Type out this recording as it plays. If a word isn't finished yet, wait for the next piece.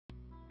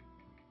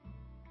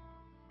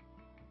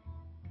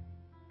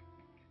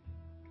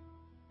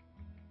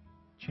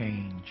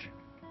Change.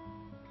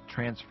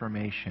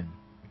 Transformation.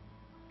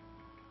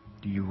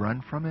 Do you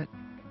run from it?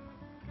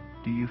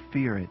 Do you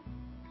fear it?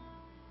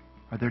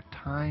 Are there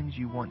times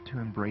you want to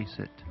embrace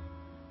it?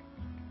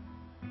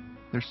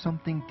 There's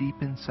something deep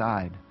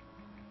inside,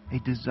 a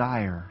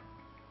desire,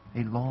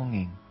 a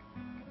longing,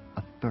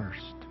 a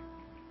thirst.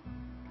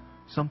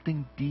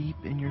 Something deep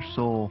in your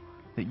soul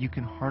that you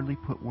can hardly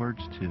put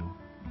words to.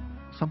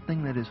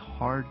 Something that is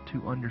hard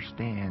to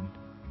understand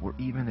or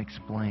even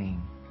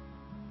explain.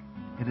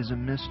 It is a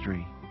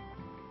mystery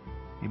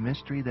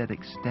that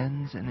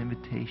extends an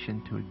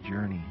invitation to a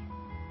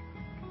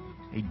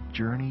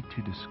journey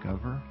to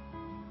discover,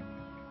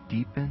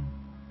 deepen,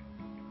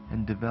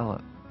 and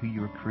develop who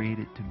you were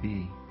created to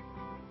be.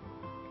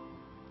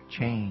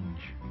 Change,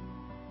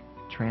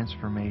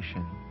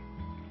 transformation.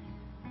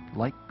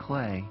 Like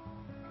clay,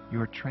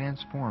 you are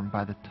transformed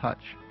by the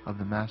touch of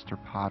the master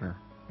potter.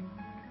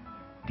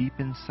 Deep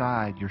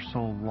inside, your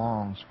soul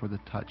longs for the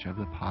touch of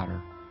the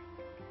potter,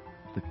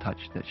 the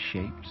touch that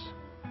shapes,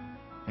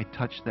 a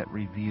touch that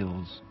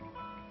reveals,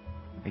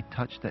 a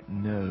touch that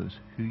knows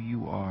who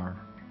you are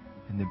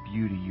and the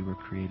beauty you were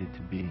created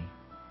to be.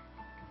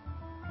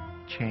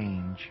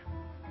 Change,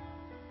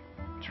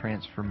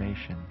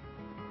 transformation.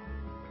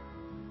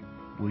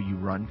 Will you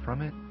run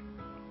from it?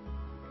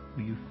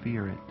 Will you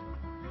fear it?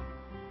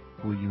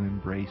 Will you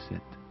embrace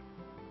it?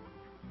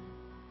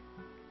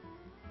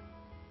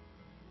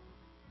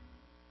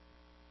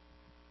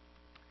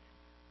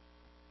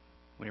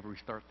 Whenever we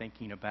start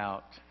thinking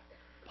about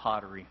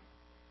pottery,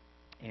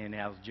 and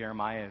as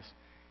Jeremiah is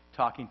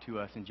talking to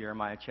us in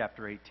Jeremiah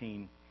chapter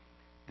 18,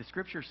 the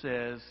scripture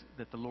says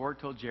that the Lord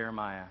told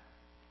Jeremiah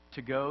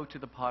to go to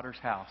the potter's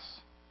house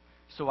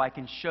so I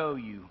can show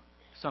you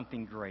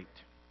something great.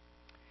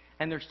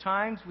 And there's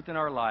times within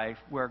our life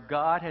where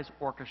God has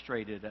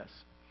orchestrated us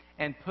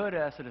and put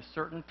us at a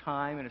certain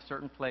time in a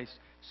certain place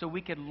so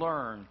we could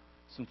learn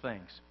some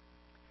things.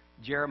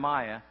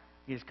 Jeremiah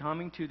is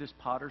coming to this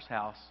potter's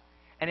house,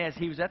 and as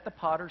he was at the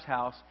potter's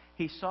house,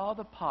 he saw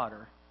the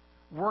potter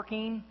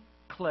working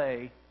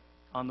clay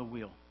on the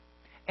wheel.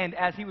 And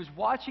as he was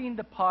watching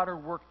the potter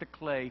work the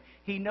clay,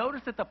 he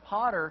noticed that the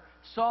potter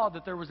saw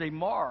that there was a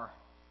mar,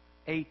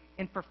 an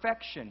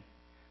imperfection.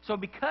 So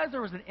because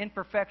there was an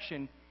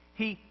imperfection,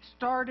 he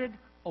started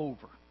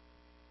over.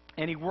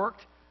 And he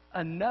worked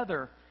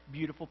another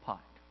beautiful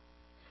pot.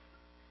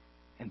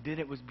 And then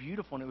it was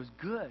beautiful and it was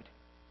good.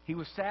 He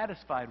was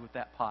satisfied with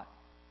that pot.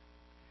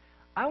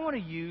 I want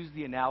to use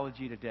the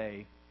analogy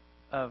today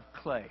of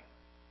clay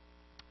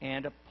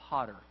and a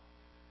potter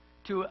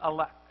to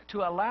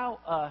allow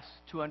us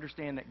to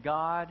understand that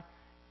God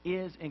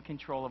is in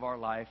control of our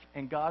life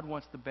and God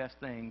wants the best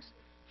things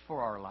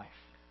for our life.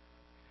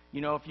 You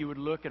know, if you would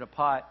look at a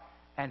pot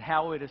and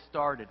how it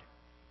started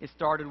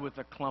with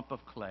a clump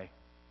of clay.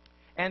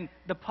 And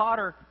the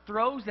potter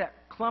throws that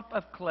clump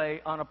of clay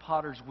on a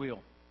potter's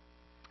wheel.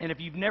 And if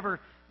you've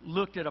never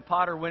looked at a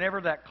potter,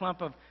 whenever that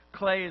clump of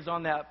clay is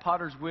on that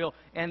potter's wheel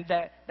and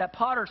that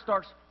potter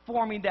starts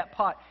forming that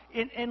pot,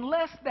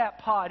 unless that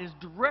pot is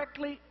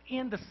directly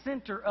in the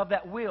center of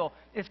that wheel,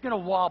 it's going to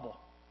wobble.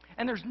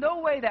 And there's no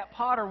way that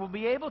potter will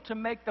be able to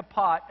make the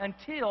pot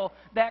until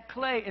that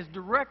clay is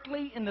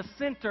directly in the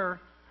center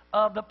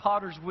of the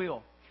potter's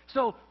wheel.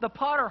 So the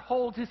potter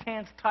holds his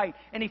hands tight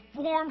and he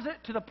forms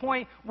it to the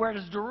point where it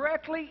is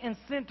directly in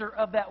center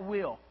of that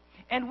wheel.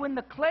 And when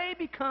the clay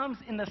becomes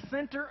in the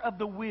center of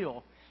the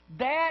wheel,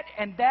 that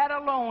and that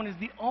alone is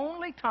the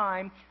only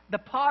time the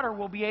potter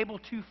will be able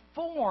to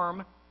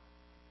form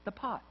the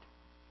pot,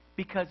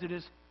 because it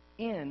is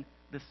in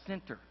the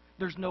center.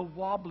 There's no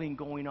wobbling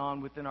going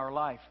on within our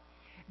life.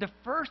 The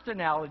first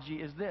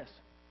analogy is this.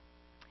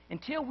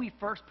 Until we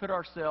first put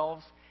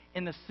ourselves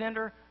in the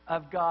center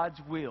of God's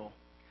will,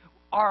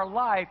 our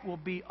life will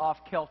be off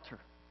kilter.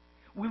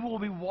 We will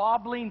be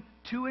wobbling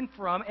to and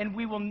from, and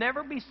we will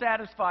never be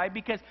satisfied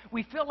because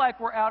we feel like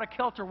we're out of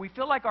kilter. We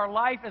feel like our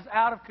life is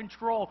out of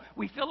control.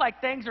 We feel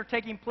like things are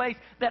taking place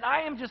that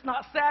I am just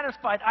not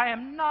satisfied. I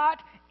am not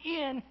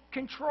in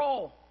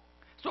control.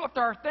 So if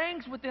there are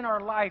things within our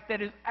life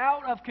that is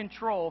out of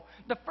control,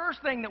 the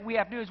first thing that we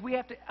have to do is we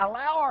have to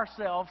allow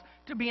ourselves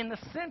to be in the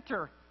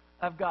center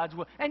of God's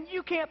will. And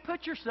you can't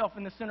put yourself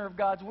in the center of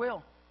God's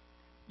will.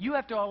 You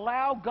have to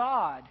allow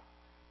God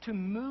to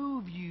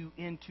move you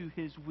into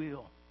His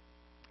will.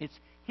 It's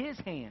His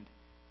hand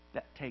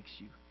that takes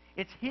you.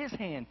 It's His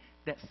hand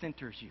that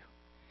centers you.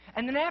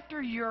 And then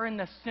after you're in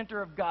the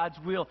center of God's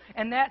will,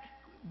 and that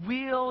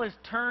wheel is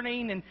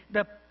turning and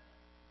the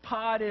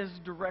pot is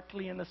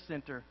directly in the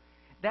center,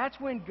 that's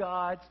when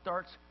God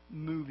starts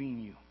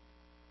moving you,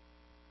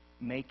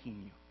 making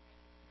you.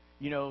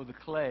 You know, the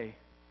clay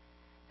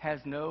has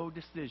no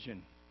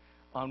decision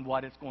on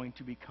what it's going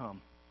to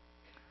become.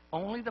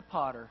 Only the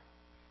potter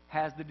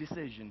has the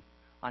decision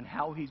on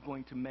how he's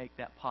going to make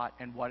that pot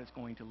and what it's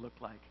going to look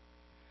like.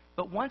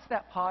 But once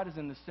that pot is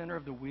in the center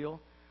of the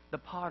wheel, the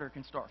potter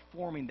can start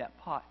forming that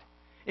pot.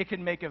 It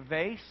can make a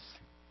vase.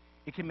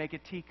 It can make a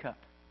teacup.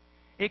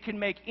 It can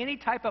make any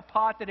type of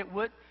pot that it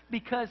would,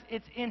 because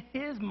it's in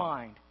his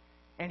mind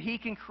And He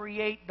can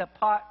create the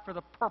pot for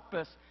the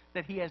purpose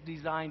that He has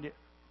designed it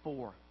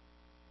for.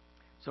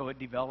 So it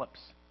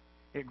develops.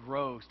 It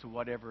grows to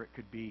whatever it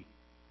could be.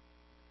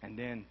 And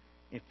then,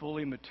 if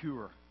fully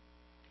mature,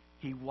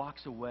 He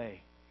walks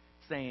away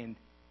saying,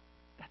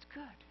 that's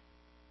good.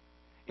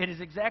 It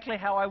is exactly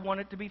how I want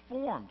it to be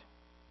formed.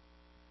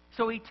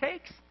 So He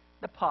takes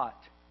the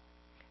pot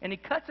and He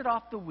cuts it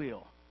off the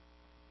wheel.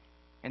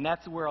 And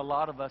that's where a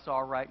lot of us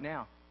are right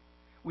now.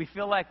 We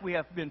feel like we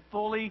have been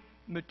fully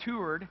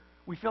matured.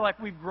 We feel like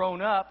we've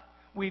grown up.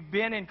 We've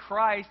been in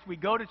Christ. We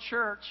go to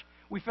church.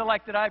 We feel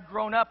like that I've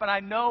grown up and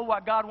I know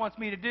what God wants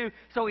me to do.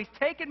 So He's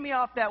taken me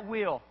off that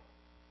wheel.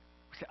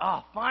 We say,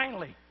 oh,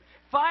 finally.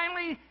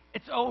 Finally,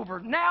 it's over.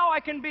 Now I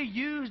can be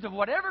used of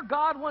whatever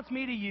God wants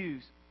me to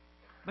use.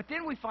 But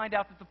then we find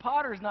out that the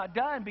potter is not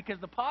done, because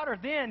the potter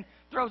then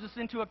throws us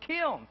into a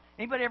kiln.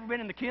 Anybody ever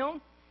been in the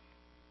kiln?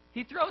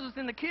 He throws us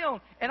in the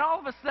kiln, and all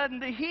of a sudden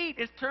the heat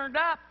is turned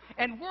up,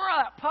 and we're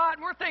on that pot,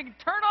 and we're thinking,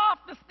 turn off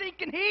the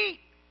stinking heat.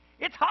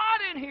 It's hot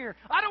in here.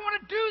 I don't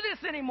want to do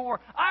this anymore.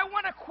 I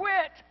want to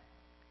quit.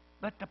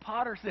 But the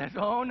potter says,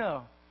 oh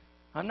no,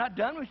 I'm not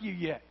done with you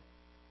yet.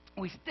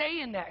 We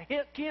stay in that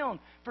kiln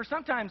for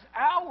sometimes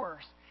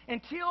hours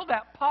until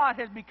that pot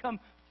has become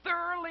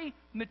thoroughly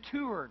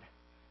matured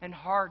and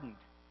hardened.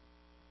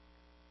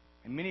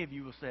 And many of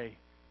you will say,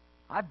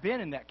 I've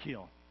been in that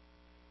kiln.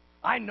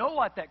 I know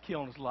what that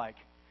kiln is like.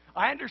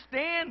 I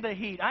understand the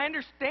heat. I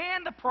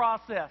understand the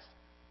process.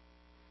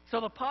 So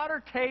the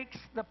potter takes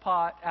the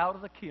pot out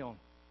of the kiln.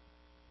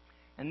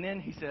 And then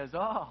he says,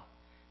 oh,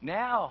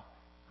 now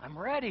I'm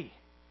ready.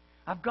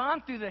 I've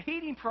gone through the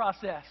heating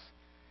process.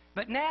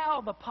 But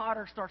now the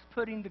potter starts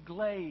putting the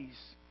glaze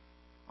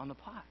on the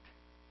pot.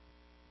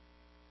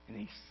 And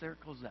he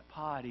circles that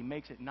pot. He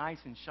makes it nice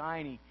and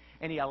shiny.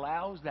 And he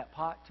allows that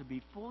pot to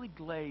be fully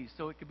glazed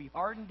so it can be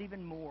hardened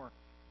even more.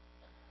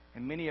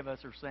 And many of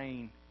us are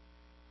saying,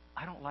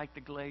 I don't like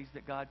the glaze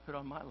that God put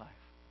on my life.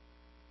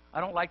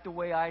 I don't like the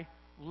way I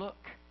look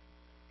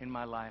in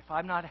my life.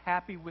 I'm not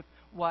happy with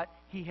what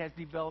He has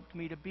developed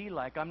me to be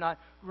like. I'm not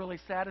really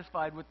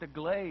satisfied with the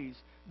glaze,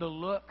 the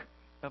look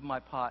of my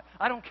pot.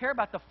 I don't care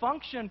about the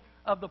function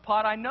of the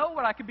pot. I know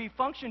what I could be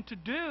functioned to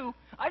do.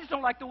 I just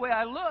don't like the way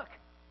I look.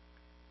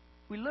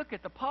 We look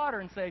at the potter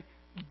and say,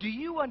 do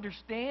you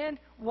understand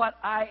what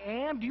I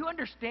am? Do you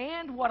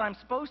understand what I'm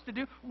supposed to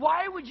do?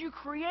 Why would you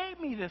create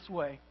me this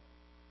way?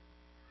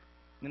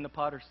 And then the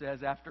potter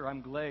says, after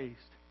I'm glazed,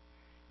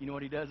 you know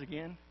what he does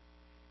again?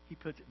 He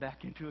puts it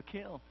back into a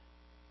kiln.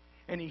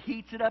 And he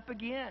heats it up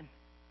again.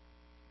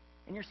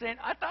 And you're saying,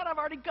 I thought I've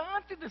already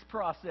gone through this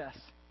process.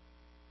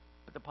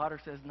 But the potter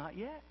says, not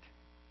yet.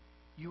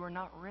 You are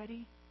not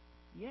ready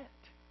yet.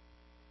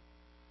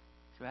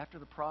 So after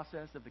the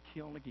process of the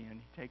kiln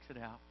again, he takes it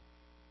out.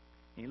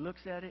 And he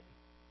looks at it,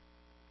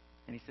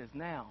 and he says,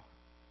 now,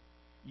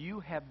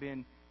 you have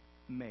been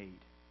made.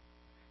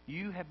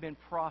 You have been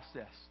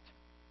processed.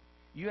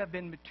 You have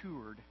been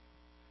matured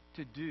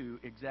to do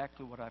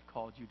exactly what I've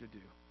called you to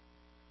do.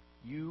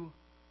 You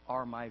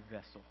are my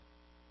vessel.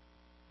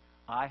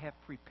 I have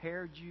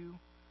prepared you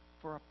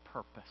for a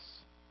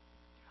purpose.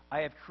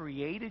 I have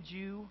created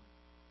you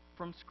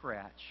from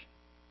scratch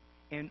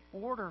in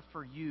order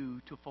for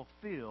you to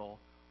fulfill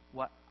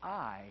what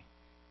I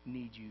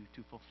need you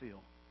to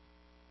fulfill.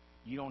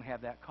 You don't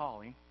have that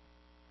calling.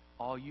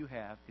 All you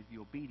have is the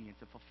obedience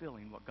of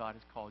fulfilling what God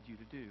has called you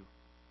to do,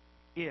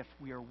 if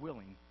we are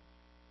willing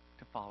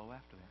to follow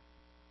after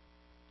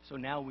that. So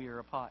now we are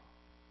a pot.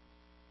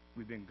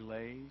 We've been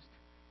glazed.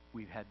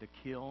 We've had the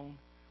kiln.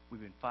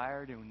 We've been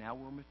fired, and now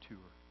we're mature.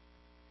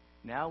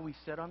 Now we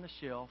sit on the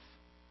shelf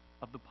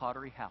of the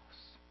pottery house.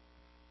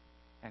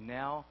 And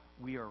now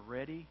we are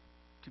ready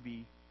to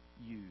be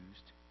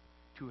used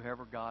to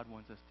whoever God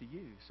wants us to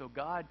use. So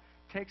God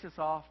takes us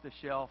off the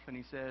shelf and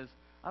He says,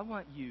 I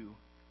want you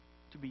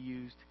to be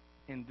used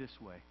in this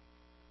way.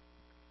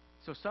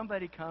 So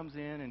somebody comes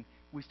in and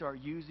we start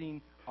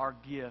using our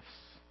gifts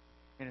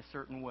in a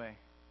certain way.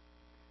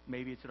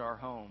 Maybe it's at our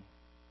home.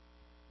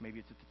 Maybe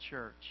it's at the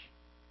church.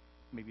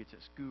 Maybe it's at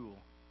school.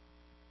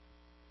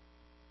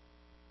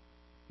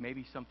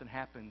 Maybe something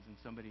happens and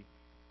somebody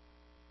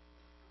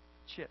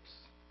chips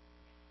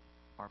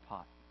our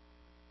pot,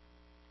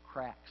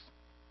 cracks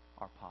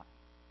our pot.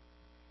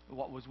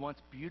 What was once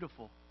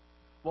beautiful,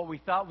 what we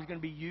thought was going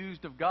to be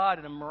used of God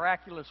in a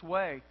miraculous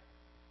way,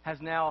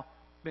 has now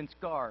been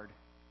scarred.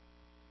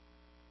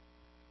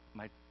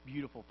 My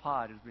beautiful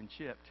pot has been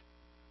chipped.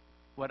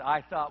 What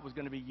I thought was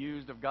going to be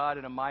used of God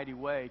in a mighty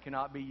way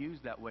cannot be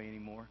used that way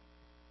anymore.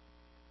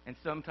 And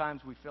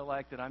sometimes we feel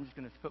like that I'm just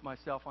going to put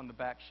myself on the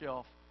back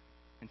shelf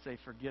and say,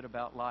 forget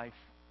about life.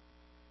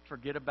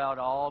 Forget about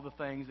all the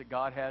things that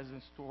God has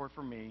in store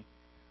for me.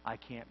 I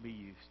can't be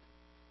used.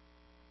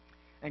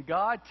 And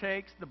God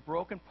takes the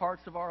broken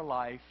parts of our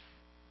life,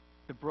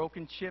 the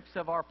broken chips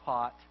of our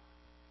pot,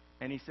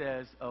 and He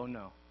says, oh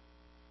no.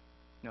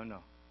 No, no.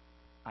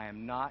 I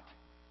am not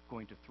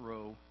going to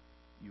throw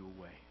you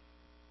away.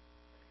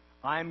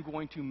 I am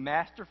going to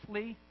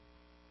masterfully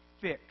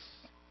fix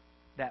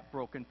that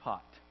broken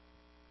pot.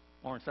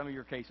 or in some of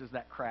your cases,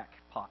 that crack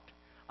pot.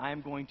 I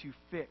am going to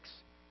fix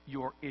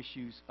your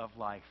issues of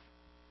life.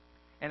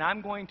 And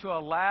I'm going to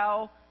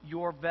allow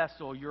your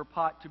vessel, your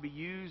pot, to be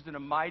used in a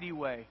mighty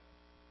way.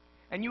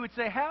 And you would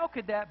say, how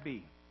could that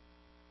be?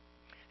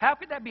 How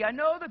could that be? I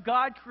know that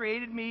God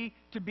created me,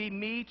 to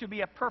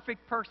be a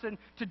perfect person,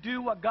 to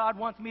do what God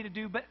wants me to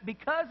do. But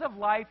because of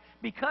life,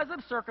 because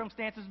of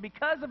circumstances,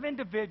 because of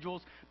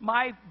individuals,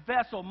 my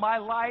vessel, my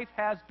life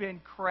has been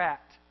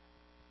cracked.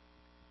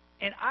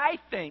 And I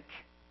think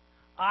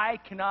I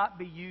cannot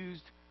be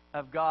used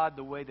of God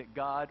the way that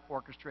God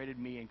orchestrated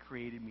me and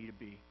created me to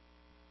be.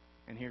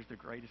 And here's the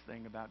greatest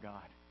thing about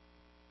God.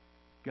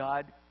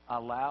 God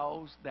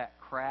allows that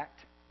cracked,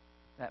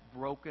 that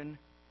broken,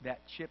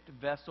 that chipped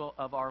vessel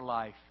of our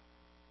life.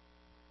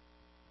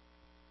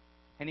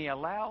 And He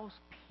allows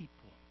people,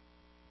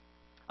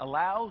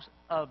 allows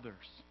others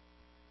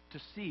to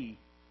see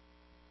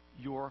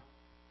your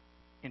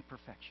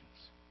imperfections.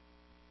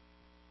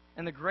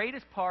 And the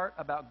greatest part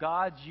about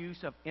God's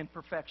use of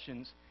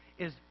imperfections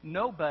is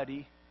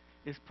nobody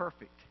is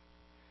perfect.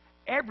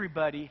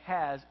 Everybody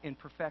has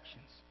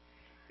imperfections.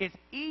 It's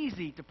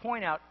easy to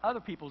point out other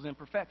people's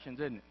imperfections,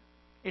 isn't it?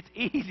 It's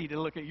easy to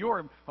look at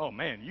your, oh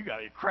man, you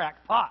got a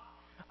cracked pot.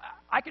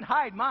 I can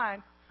hide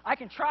mine. I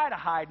can try to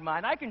hide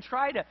mine. I can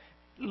try to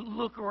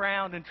look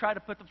around and try to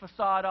put the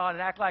facade on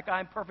and act like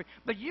I'm perfect.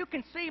 But you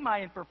can see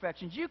my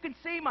imperfections. You can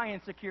see my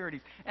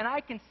insecurities. And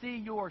I can see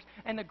yours.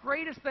 And the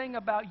greatest thing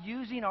about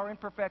using our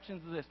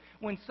imperfections is this.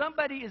 When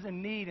somebody is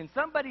in need and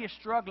somebody is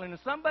struggling and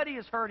somebody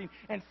is hurting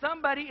and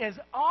somebody is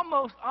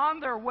almost on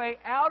their way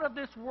out of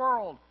this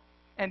world,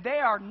 and they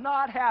are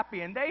not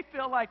happy, and they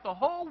feel like the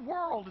whole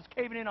world is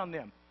caving in on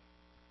them.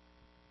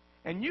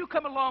 And you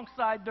come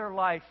alongside their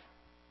life,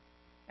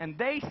 and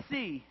they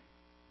see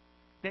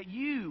that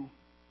you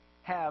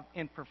have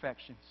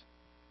imperfections.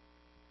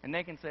 And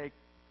they can say,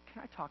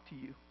 can I talk to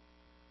you?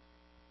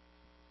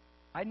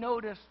 I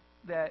noticed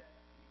that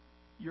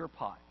your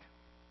pot,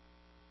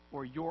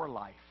 or your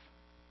life,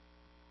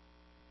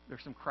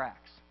 there's some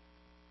cracks.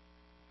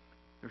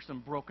 There's some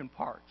broken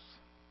parts.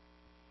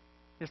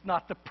 It's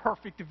not the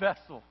perfect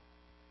vessel.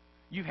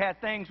 You've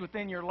had things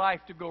within your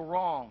life to go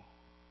wrong.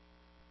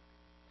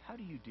 How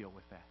do you deal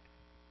with that?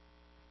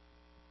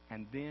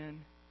 And then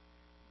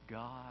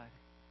God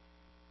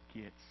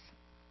gets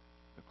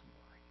the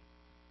glory.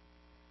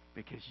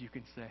 Because you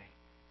can say,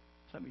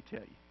 let me tell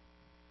you,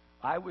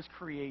 I was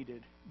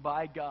created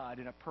by God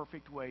in a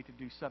perfect way to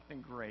do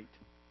something great.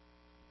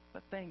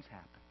 But things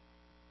happened.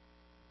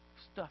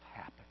 Stuff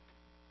happened.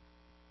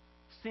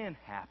 Sin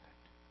happened.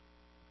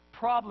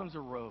 Problems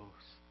arose.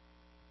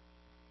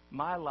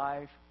 My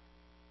life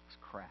was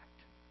cracked.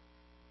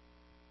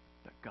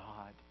 But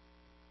God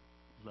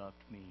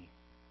loved me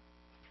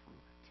through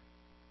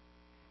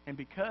it. And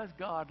because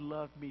God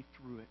loved me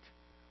through it,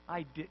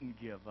 I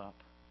didn't give up.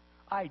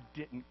 I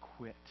didn't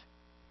quit.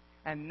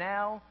 And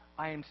now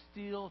I am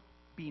still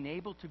being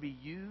able to be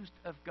used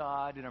of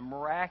God in a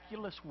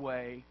miraculous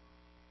way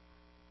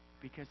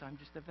because I'm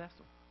just a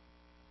vessel.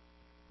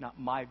 Not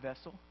my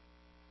vessel.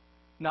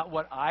 Not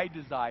what I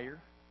desire.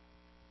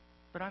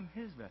 But I'm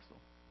His vessel.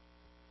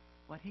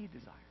 What He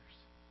desires.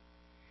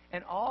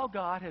 And all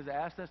God has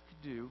asked us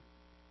to do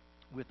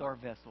with our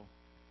vessel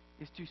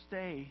is to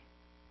stay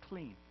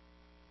clean.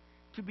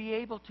 To be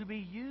able to be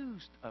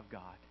used of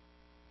God.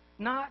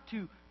 Not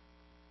to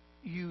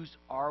use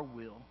our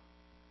will,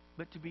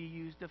 but to be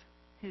used of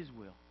His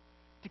will.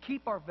 To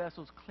keep our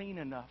vessels clean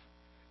enough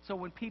so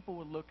when people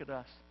would look at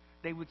us,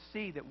 they would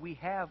see that we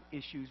have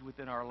issues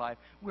within our life.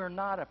 We're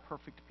not a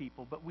perfect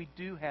people, but we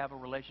do have a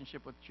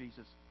relationship with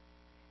Jesus.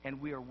 And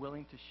we are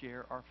willing to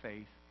share our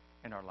faith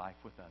and our life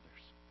with others.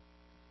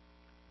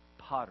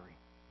 Pottery.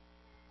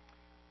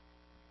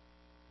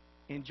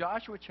 In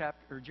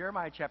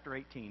Jeremiah chapter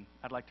 18,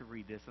 I'd like to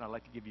read this, and I'd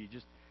like to give you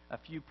just a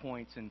few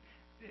points. And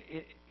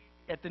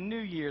at the new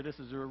year, this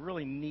is a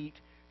really neat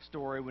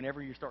story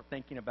whenever you start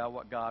thinking about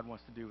what God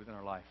wants to do within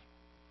our life.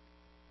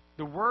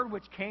 The word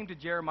which came to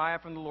Jeremiah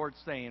from the Lord,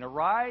 saying,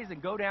 Arise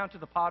and go down to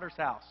the potter's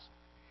house,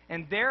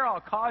 and there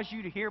I'll cause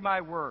you to hear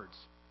my words.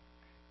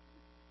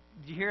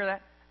 Did you hear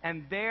that?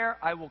 And there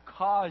I will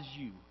cause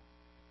you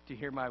to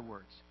hear my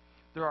words.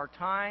 There are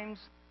times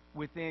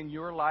within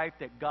your life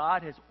that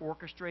God has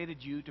orchestrated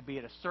you to be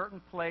at a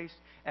certain place,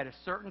 at a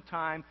certain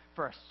time,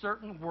 for a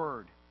certain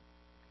word.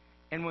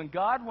 And when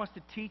God wants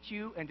to teach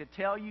you and to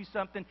tell you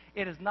something,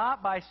 it is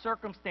not by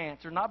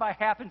circumstance or not by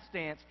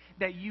happenstance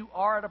that you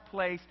are at a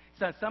place,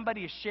 so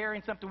somebody is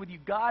sharing something with you.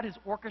 God has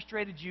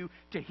orchestrated you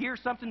to hear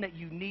something that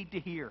you need to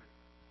hear.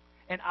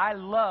 And I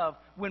love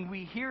when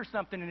we hear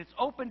something and it's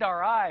opened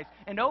our eyes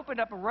and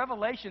opened up a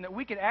revelation that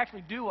we can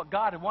actually do what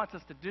God wants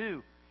us to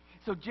do.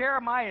 So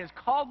Jeremiah is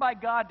called by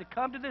God to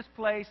come to this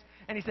place,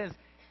 and he says,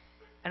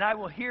 and I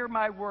will hear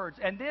my words.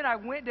 And then I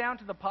went down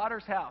to the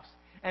potter's house,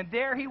 and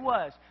there he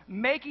was,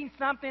 making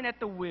something at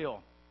the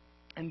wheel.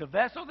 And the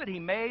vessel that he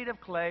made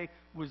of clay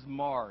was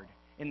marred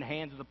in the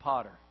hands of the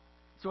potter.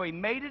 So he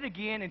made it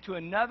again into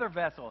another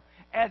vessel,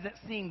 as it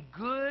seemed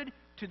good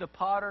to the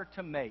potter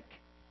to make.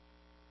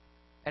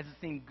 as it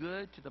seemed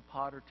good to the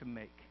potter to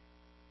make.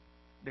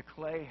 The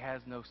clay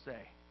has no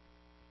say,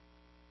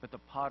 but the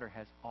potter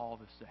has all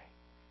the say.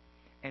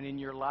 And in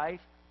your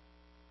life,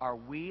 are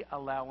we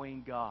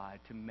allowing God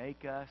to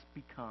make us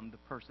become the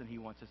person He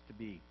wants us to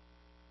be?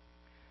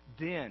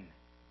 Then,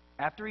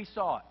 after he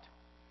saw it,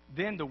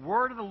 then the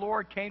word of the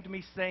Lord came to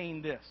me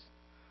saying this,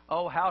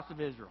 O house of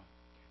Israel,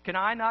 can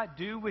I not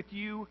do with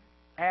you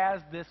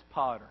as this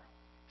potter,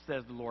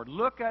 says the Lord?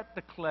 Look at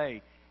the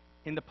clay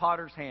in the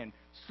potter's hand.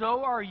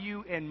 So are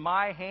you in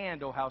my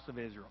hand, O house of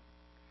Israel.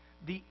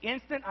 The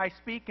instant I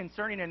speak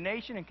concerning a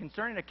nation and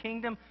concerning a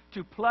kingdom,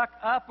 to pluck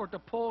up or to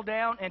pull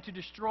down and to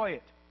destroy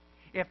it.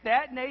 If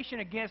that nation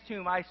against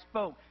whom I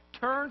spoke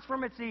turns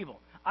from its evil,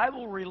 I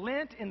will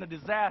relent in the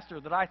disaster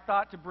that I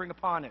thought to bring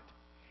upon it.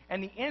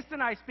 And the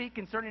instant I speak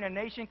concerning a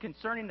nation,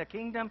 concerning the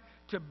kingdom,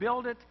 to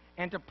build it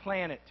and to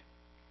plan it.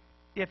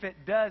 If it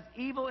does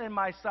evil in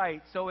my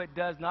sight, so it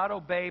does not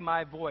obey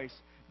my voice,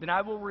 then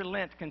I will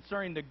relent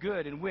concerning the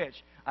good in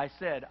which I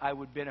said I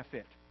would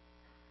benefit.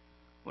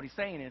 What he's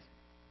saying is,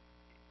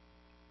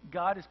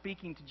 God is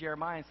speaking to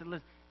Jeremiah and said,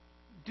 listen,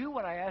 do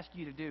what I asked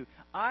you to do.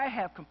 I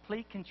have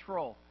complete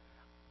control.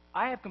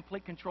 I have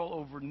complete control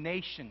over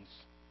nations.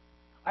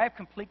 I have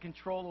complete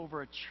control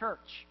over a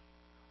church.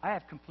 I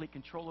have complete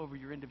control over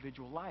your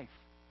individual life.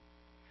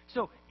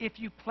 So if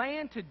you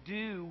plan to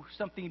do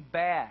something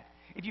bad,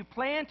 if you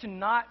plan to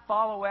not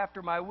follow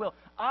after my will,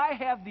 I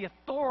have the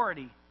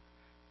authority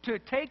to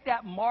take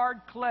that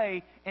marred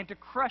clay and to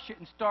crush it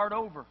and start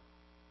over.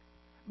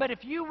 But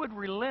if you would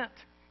relent,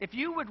 if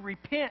you would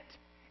repent,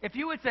 if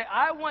you would say,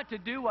 I want to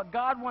do what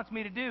God wants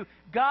me to do,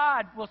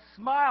 God will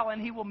smile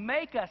and He will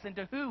make us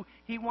into who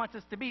He wants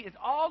us to be. It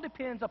all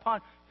depends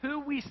upon who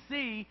we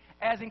see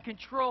as in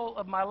control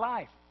of my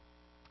life.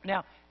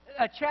 Now,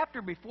 a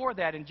chapter before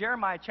that, in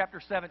Jeremiah chapter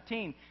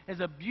 17, is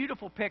a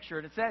beautiful picture.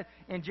 And it says,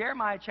 in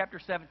Jeremiah chapter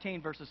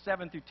 17, verses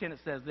 7 through 10, it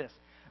says this,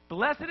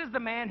 Blessed is the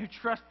man who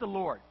trusts the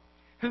Lord,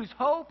 whose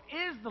hope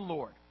is the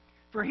Lord.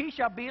 For he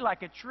shall be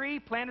like a tree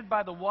planted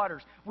by the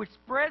waters, which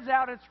spreads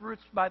out its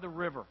roots by the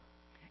river,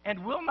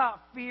 and will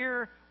not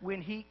fear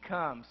when heat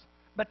comes,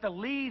 but the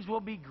leaves will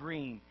be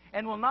green,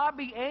 and will not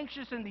be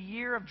anxious in the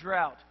year of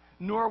drought,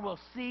 nor will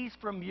cease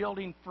from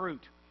yielding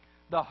fruit.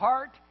 The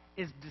heart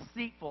is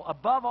deceitful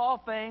above all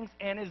things,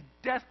 and is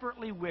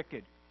desperately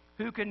wicked.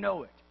 Who can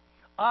know it?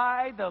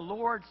 I, the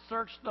Lord,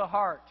 search the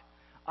heart.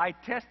 I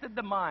tested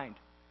the mind,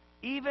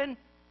 even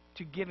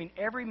to giving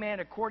every man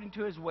according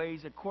to his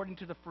ways, according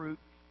to the fruit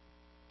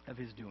of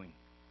his doing.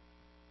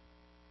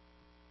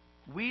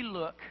 We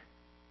look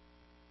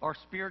our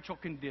spiritual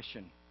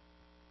condition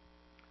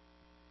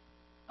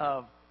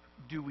of,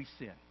 do we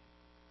sin?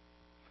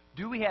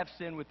 Do we have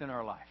sin within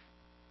our life?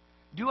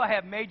 Do I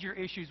have major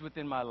issues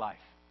within my life?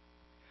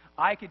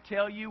 I could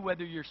tell you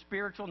whether you're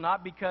spiritual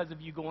not because of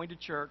you going to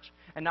church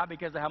and not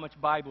because of how much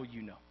Bible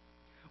you know.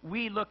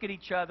 We look at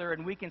each other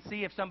and we can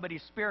see if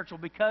somebody's spiritual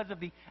because of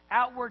the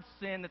outward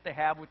sin that they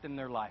have within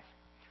their life.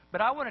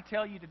 But I want to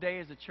tell you today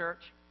as a church,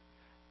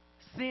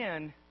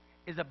 sin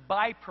is a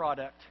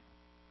byproduct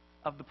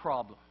of the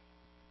problem.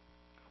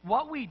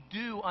 What we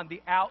do on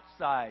the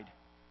outside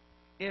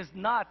is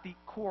not the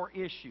core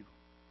issue.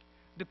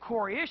 The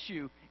core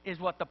issue is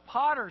what the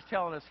potter is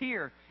telling us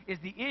here, is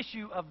the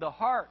issue of the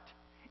heart.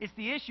 It's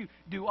the issue,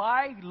 do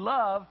I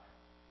love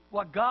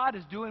what God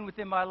is doing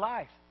within my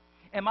life?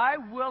 Am I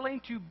willing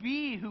to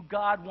be who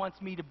God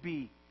wants me to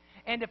be?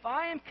 And if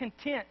I am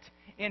content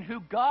in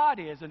who God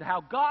is and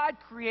how God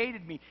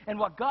created me and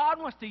what God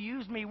wants to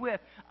use me with,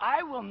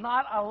 I will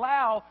not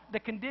allow the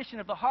condition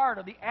of the heart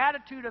or the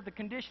attitude of the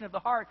condition of the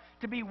heart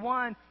to be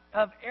one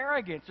of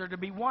arrogance or to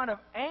be one of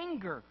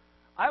anger.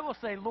 I will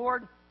say,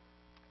 Lord,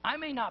 I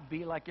may not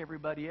be like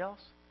everybody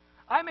else.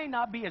 I may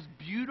not be as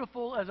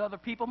beautiful as other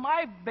people.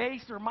 My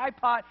vase or my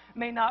pot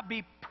may not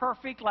be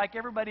perfect like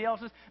everybody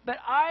else's, but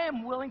I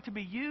am willing to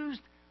be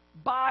used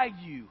by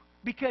you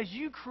because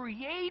you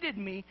created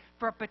me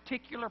for a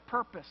particular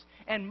purpose.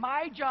 And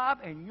my job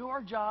and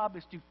your job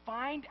is to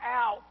find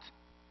out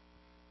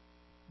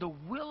the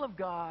will of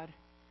God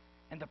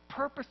and the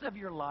purpose of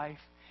your life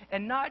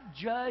and not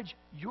judge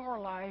your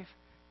life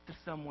to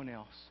someone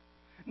else.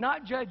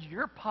 Not judge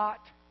your pot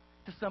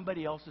to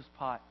somebody else's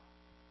pot.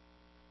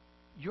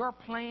 Your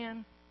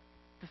plan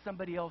to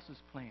somebody else's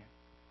plan.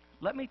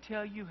 Let me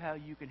tell you how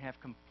you can have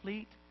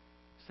complete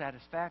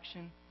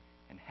satisfaction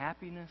and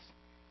happiness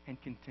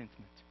and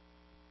contentment.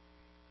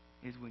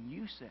 Is when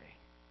you say,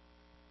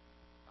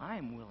 I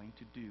am willing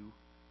to do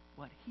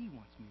what He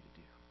wants me to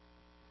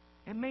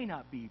do. It may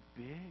not be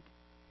big.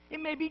 It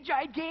may be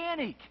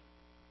gigantic.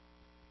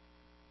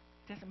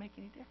 It doesn't make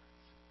any difference.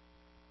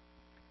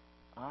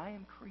 I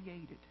am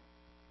created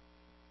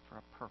for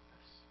a purpose.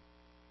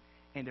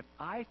 And if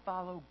I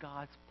follow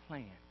God's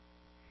plan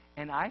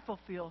and I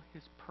fulfill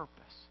His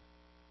purpose,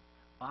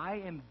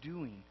 I am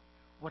doing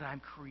what I'm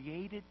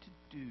created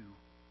to do.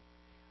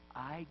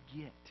 I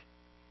get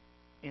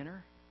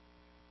inner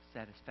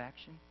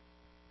satisfaction,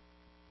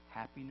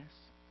 happiness,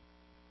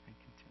 and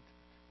contentment.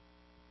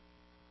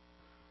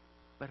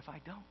 But if I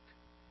don't,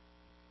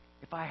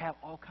 if if I have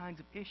all kinds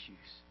of issues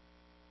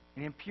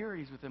and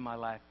impurities within my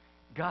life,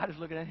 God is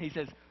looking at it and He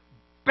says,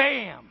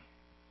 bam!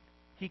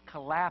 He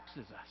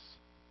collapses us.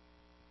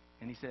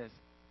 And He says,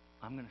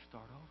 I'm going to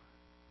start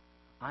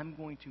over. I'm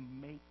going to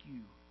make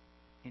you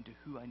into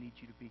who I need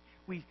you to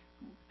be.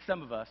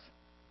 Some of us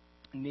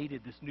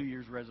needed this New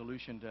Year's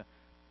resolution to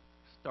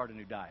start a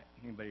new diet.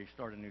 Anybody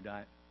start a new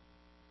diet?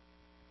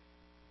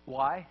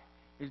 Why?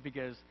 Is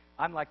because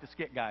I'm like the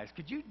skit guys.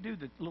 Could you do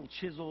the little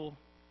chisel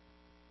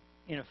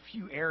in a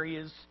few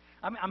areas?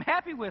 I'm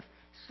happy with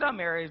some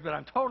areas, but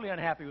I'm totally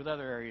unhappy with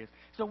other areas.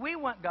 So we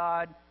want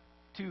God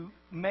to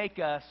make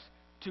us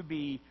to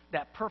be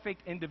that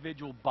perfect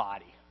individual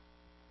body.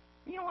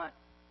 You know what?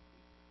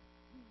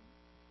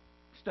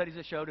 Studies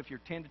have showed if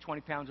you're 10 to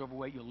 20 pounds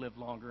overweight, you'll live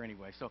longer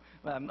anyway. So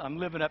I'm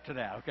living up to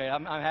that, okay?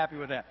 I'm happy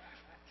with that.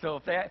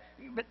 So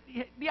but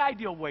the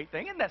ideal weight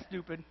thing, isn't that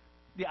stupid?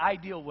 The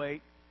ideal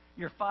weight.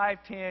 You're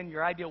 5'10",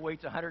 your ideal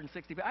weight's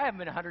 160 pounds. I haven't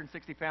been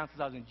 160 pounds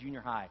since I was in junior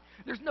high.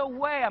 There's no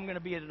way I'm going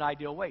to be at an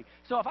ideal weight.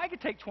 So if I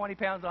could take 20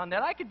 pounds on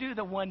that, I could do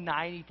the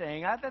 190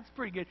 thing. That's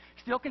pretty good.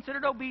 Still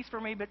considered obese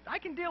for me, but I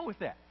can deal with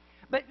that.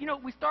 But,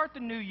 we start the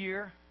new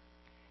year,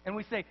 and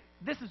we say,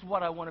 this is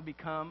what I want to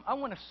become. I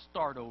want to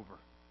start over.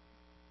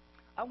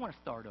 I want to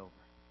start over.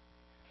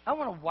 I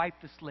want to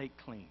wipe the slate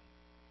clean.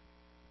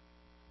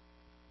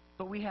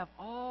 But we have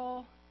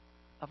all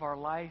of our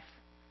life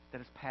that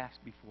has passed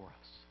before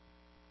us.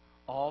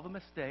 All the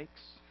mistakes,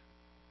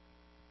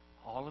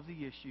 all of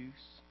the issues,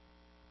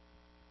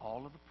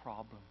 all of the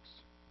problems,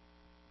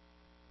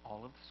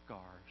 all of the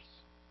scars.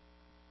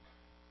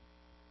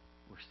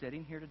 We're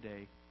sitting here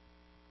today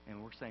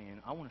and we're saying,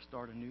 I want to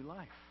start a new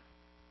life.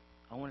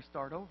 I want to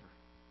start over.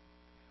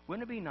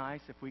 Wouldn't it be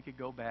nice if we could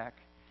go back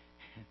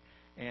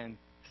and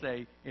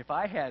say, if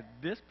I had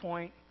this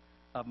point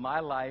of my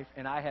life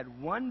and I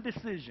had one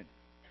decision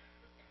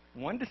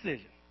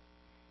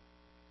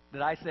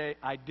that I say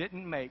I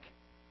didn't make,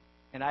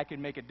 and I could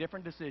make a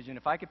different decision.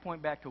 If I could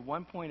point back to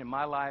one point in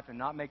my life and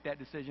not make that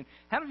decision,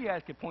 how many of you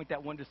guys could point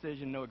that one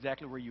decision and know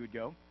exactly where you would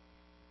go?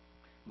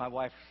 My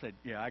wife said,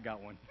 yeah, I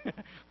got one.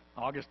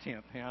 August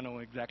 10th. Yeah, I know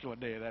exactly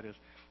what day that is.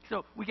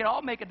 So we can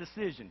all make a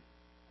decision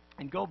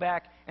and go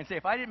back and say,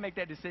 if I didn't make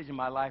that decision,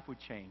 my life would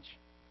change.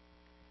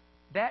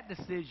 That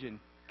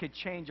decision could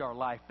change our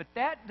life. But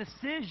that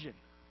decision,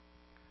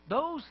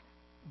 those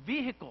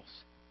vehicles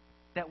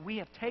that we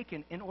have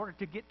taken in order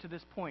to get to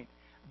this point,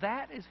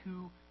 that is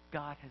who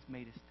God has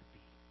made us to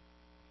be.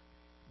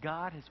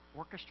 God has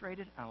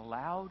orchestrated and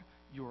allowed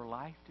your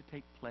life to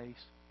take place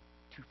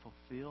to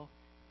fulfill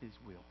His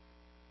will.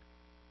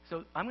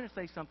 So I'm going to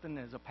say something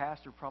as a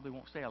pastor probably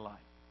won't say a lot.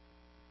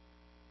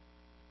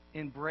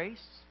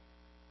 Embrace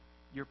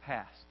your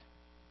past.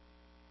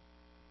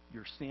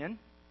 Your sin,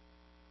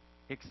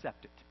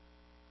 accept it.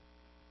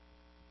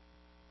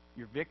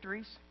 Your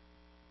victories,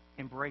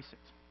 embrace it.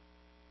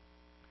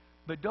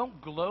 But don't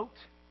gloat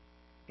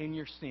in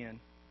your sin.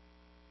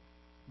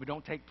 But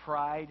don't take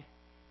pride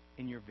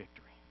in your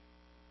victory.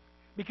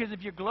 Because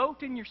if you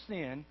gloat in your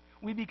sin,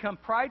 we become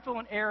prideful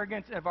and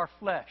arrogant of our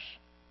flesh.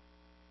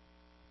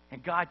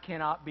 And God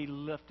cannot be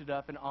lifted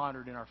up and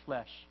honored in our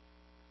flesh.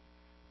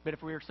 But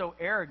if we are so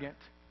arrogant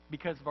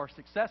because of our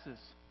successes,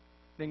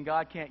 then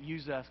God can't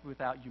use us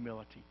without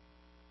humility.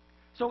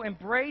 So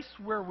embrace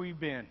where we've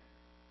been.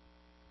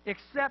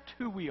 Accept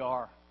who we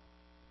are.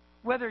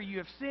 Whether you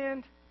have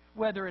sinned,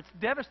 whether it's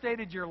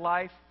devastated your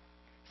life,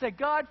 say,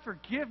 God,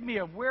 forgive me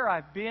of where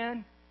I've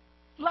been.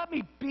 Let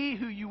me be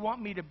who you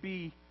want me to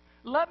be.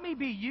 Let me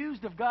be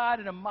used of God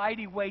in a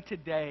mighty way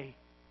today.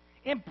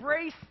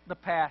 Embrace the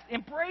past.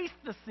 Embrace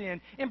the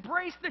sin.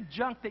 Embrace the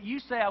junk that you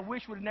say I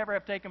wish would never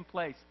have taken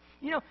place.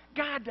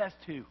 God does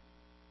too.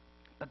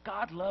 But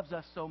God loves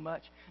us so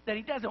much that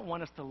He doesn't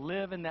want us to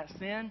live in that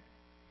sin.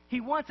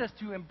 He wants us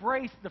to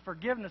embrace the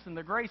forgiveness and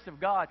the grace of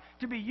God,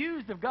 to be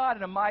used of God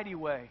in a mighty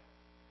way.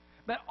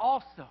 But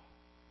also,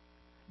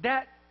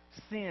 that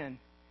sin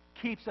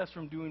keeps us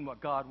from doing what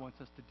God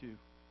wants us to do.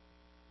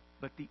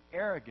 But the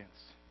arrogance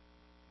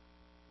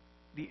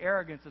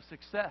of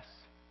success,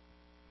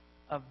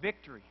 of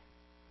victory,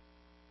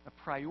 a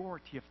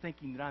priority of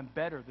thinking that I'm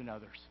better than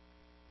others,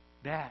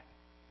 that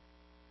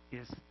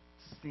is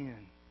sin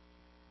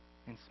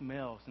and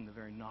smells in the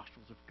very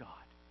nostrils of God.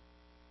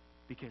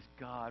 Because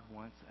God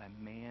wants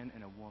a man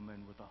and a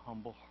woman with a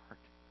humble heart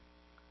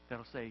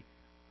that'll say,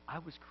 I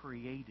was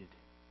created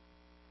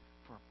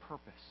for a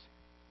purpose.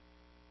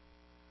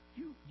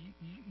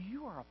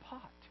 You are a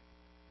pot.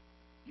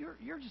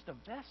 You're just a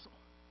vessel.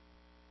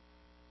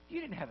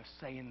 You didn't have a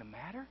say in the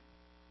matter.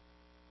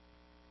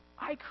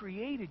 I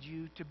created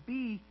you to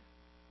be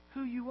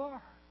who you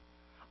are.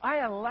 I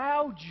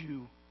allowed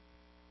you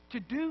to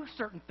do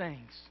certain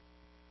things.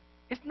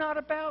 It's not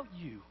about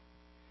you.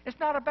 It's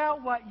not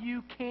about what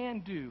you can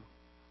do.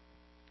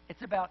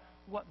 It's about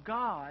what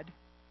God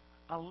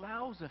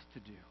allows us to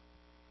do.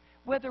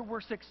 Whether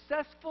we're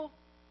successful,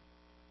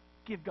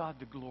 give God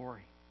the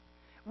glory.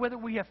 Whether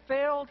we have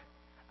failed,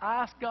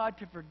 ask God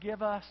to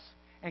forgive us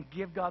and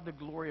give God the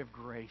glory of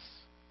grace.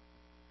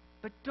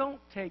 But don't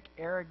take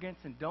arrogance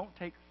and don't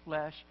take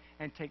flesh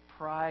and take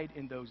pride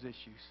in those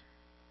issues.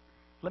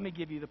 Let me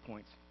give you the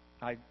points.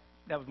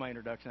 That was my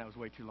introduction. That was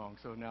way too long,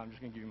 so now I'm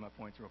just going to give you my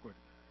points real quick.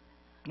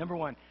 Number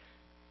one,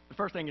 the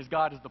first thing is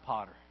God is the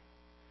potter.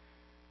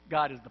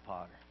 God is the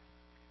potter.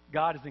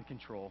 God is in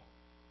control.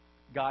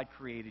 God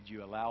created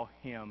you. Allow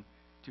Him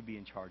to be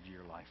in charge of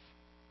your life.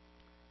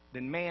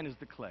 Then man is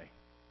the clay.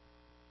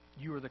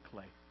 You are the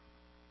clay.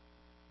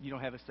 You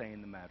don't have a say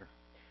in the matter.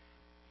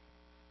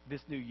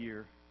 This new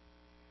year,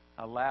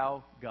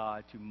 allow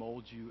God to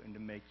mold you and to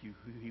make you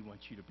who He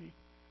wants you to be.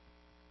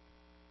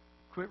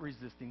 Quit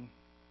resisting.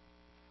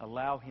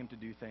 Allow Him to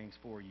do things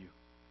for you.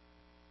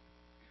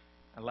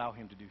 Allow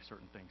Him to do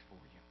certain things for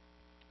you.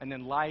 And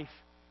then life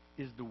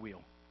is the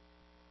wheel.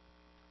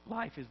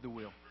 Life is the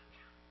wheel.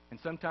 And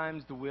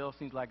sometimes the wheel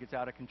seems like it's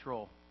out of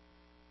control.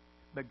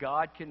 But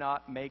God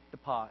cannot make the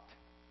pot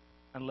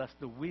unless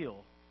the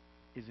wheel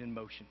is in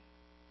motion.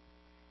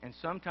 And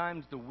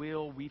sometimes the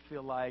wheel we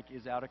feel like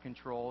is out of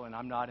control and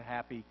I'm not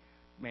happy.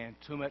 Man,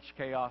 too much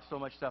chaos, so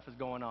much stuff is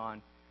going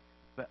on.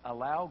 But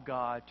allow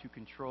God to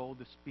control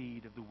the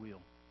speed of the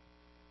wheel.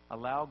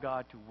 Allow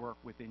God to work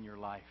within your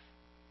life.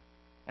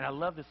 And I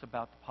love this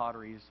about the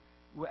pottery is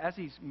as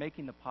He's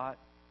making the pot,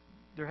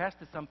 there has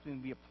to something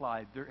be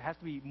applied. There has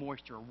to be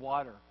moisture,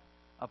 water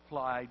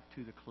applied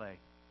to the clay.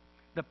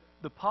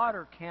 The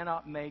potter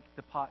cannot make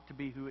the pot to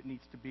be who it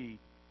needs to be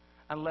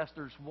unless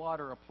there's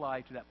water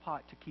applied to that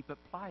pot to keep it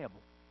pliable.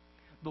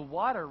 The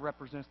water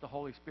represents the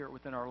Holy Spirit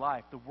within our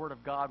life, the Word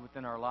of God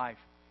within our life.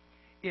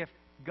 If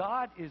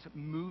God is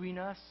moving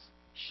us,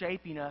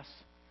 shaping us,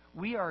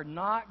 we are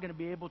not going to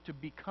be able to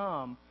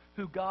become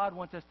who God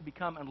wants us to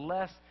become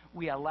unless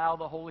we allow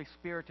the Holy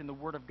Spirit and the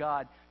Word of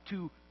God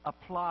to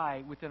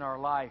apply within our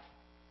life.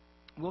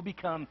 We'll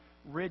become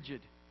rigid.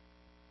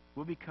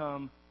 We'll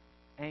become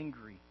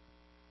angry.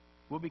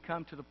 We'll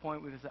become to the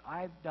point where we say,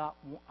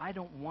 I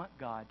don't want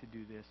God to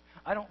do this.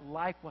 I don't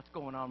like what's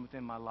going on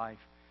within my life.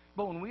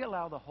 But when we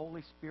allow the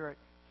Holy Spirit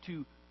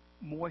to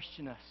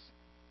moisten us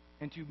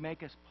and to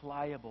make us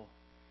pliable,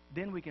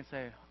 then we can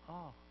say,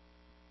 oh,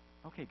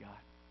 okay, God,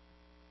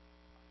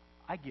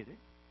 I get it.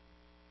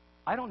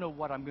 I don't know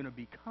what I'm going to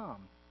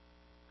become,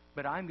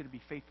 but I'm going to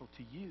be faithful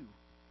to you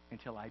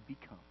until I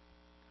become.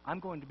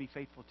 I'm going to be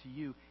faithful to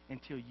you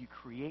until you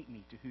create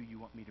me to who you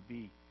want me to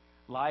be.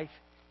 Life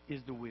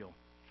is the wheel.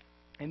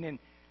 And then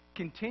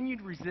continued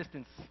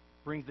resistance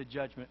brings the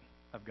judgment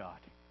of God.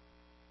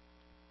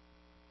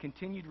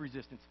 Continued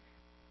resistance.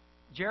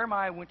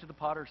 Jeremiah went to the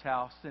potter's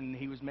house, and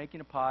he was making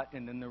a pot,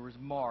 and then there was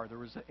mar. There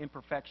was an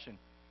imperfection.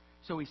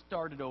 So he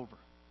started over.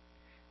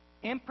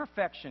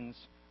 Imperfections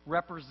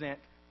represent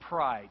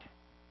pride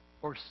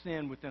or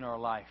sin within our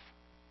life.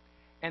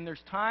 And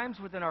there's times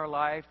within our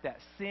life that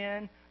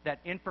sin, that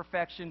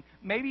imperfection,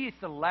 maybe it's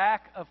the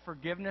lack of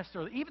forgiveness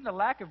or even the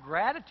lack of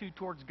gratitude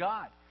towards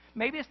God.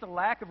 Maybe it's the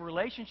lack of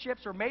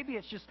relationships, or maybe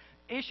it's just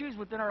issues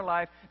within our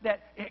life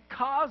that it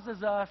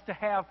causes us to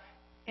have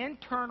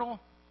internal,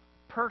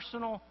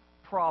 personal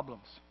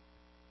problems.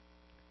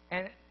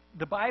 And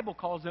the Bible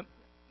calls them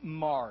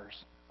mars,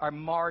 or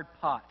marred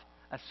pot,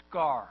 a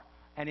scar,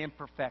 an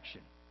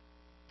imperfection.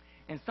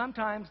 And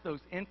sometimes those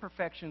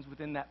imperfections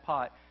within that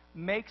pot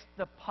makes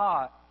the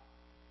pot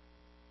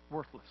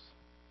worthless.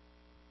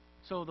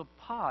 So the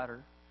potter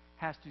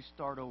has to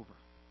start over.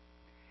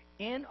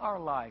 In our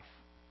life,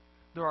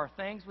 there are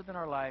things within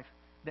our life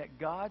that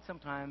God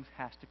sometimes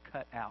has to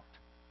cut out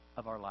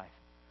of our life.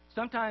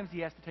 Sometimes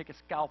He has to take a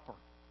scalpel,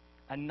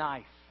 a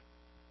knife,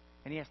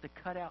 and He has to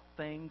cut out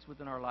things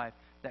within our life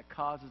that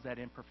causes that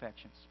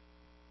imperfections.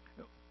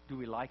 Do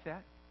we like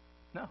that?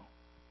 No.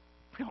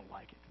 We don't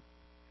like it.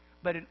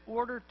 But in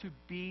order to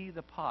be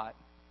the pot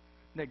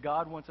that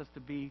God wants us to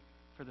be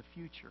for the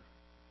future,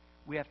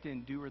 we have to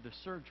endure the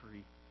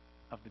surgery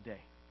of the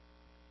day.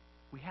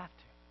 We have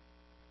to.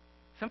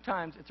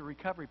 Sometimes it's a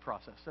recovery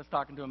process. I was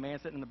talking to a man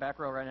sitting in the back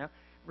row right now.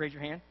 Raise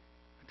your hand.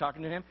 I'm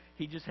talking to him.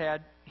 He just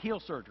had heel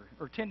surgery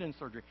or tendon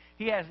surgery.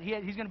 He's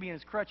going to be in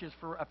his crutches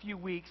for a few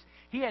weeks.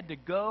 He had to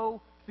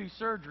go through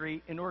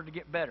surgery in order to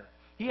get better.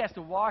 He has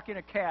to walk in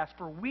a cast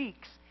for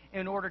weeks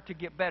in order to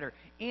get better.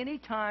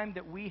 Anytime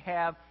that we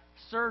have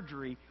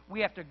surgery,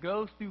 we have to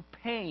go through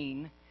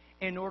pain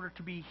in order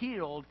to be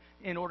healed,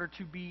 in order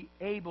to be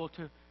able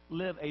to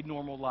live a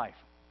normal life.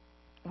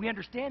 We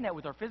understand that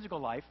with our physical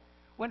life.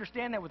 We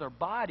understand that with our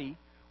body.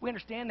 We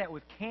understand that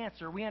with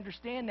cancer. We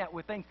understand that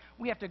with things.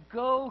 We have to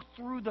go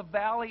through the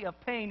valley of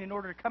pain in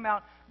order to come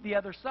out the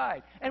other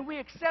side. And we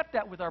accept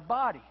that with our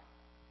body.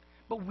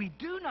 But we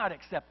do not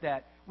accept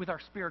that with our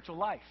spiritual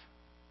life.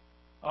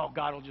 Oh,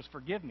 God will just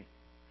forgive me.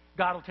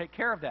 God will take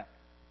care of that.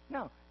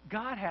 No,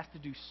 God has to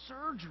do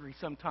surgery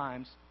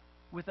sometimes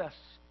with us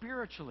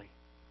spiritually.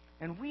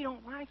 And we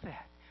don't like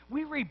that.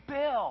 We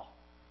rebel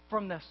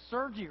from the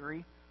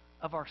surgery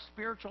of our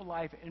spiritual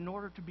life in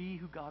order to be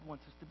who God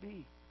wants us to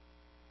be.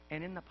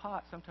 And in the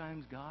pot,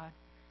 sometimes God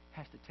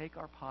has to take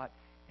our pot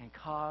and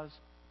cause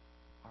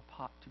our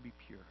pot to be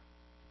pure.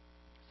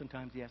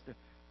 Sometimes He has to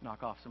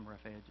knock off some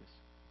rough edges.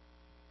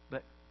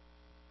 But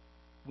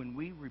when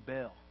we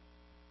rebel,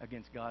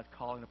 against God's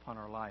calling upon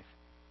our life,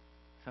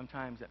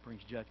 sometimes that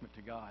brings judgment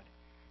to God.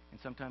 And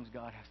sometimes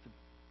God has to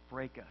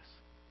break us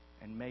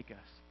and make us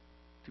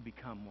to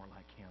become more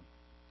like Him.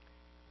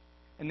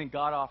 And then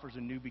God offers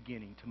a new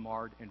beginning to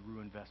marred and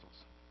ruined vessels.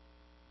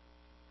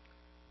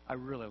 I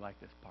really like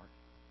this part.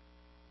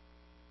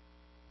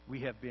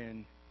 We have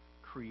been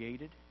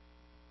created.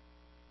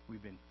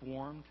 We've been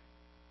formed.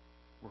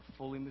 We're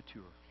fully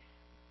mature.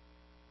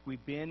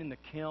 We've been in the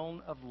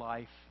kiln of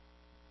life.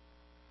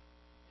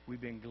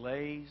 We've been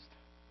glazed.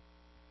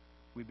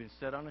 We've been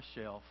set on a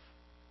shelf.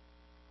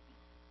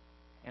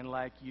 And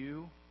like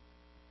you,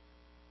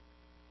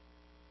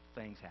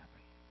 things happen.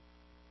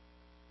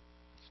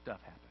 Stuff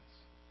happens.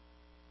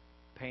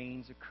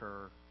 Pains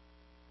occur.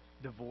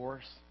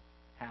 Divorce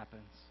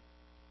happens.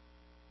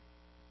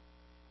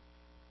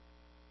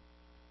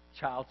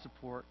 Child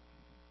support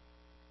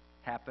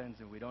happens,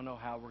 and we don't know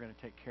how we're going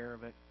to take care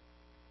of it.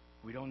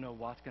 We don't know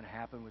what's going to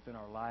happen within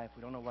our life.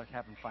 We don't know what's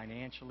happened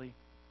financially.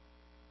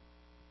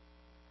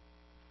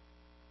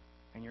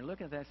 And you're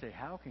looking at that and say,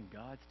 how can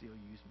God still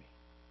use me?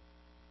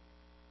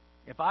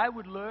 If I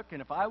would look,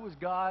 and if I was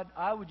God,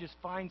 I would just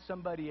find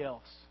somebody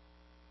else.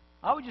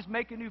 I would just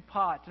make a new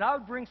pot, and I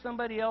would bring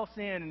somebody else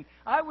in, and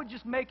I would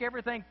just make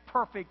everything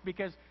perfect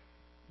because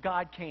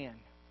God can.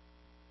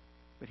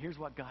 But here's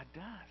what God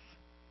does.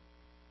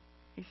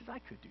 He says, I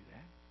could do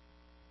that.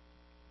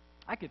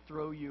 I could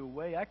throw you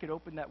away. I could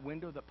open that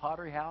window of the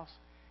pottery house,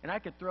 and I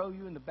could throw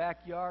you in the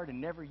backyard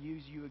and never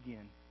use you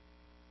again.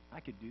 I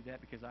could do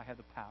that because I have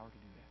the power to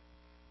do that.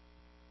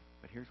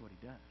 But here's what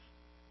He does.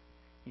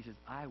 He says,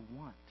 I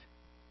want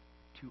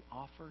to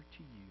offer to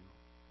you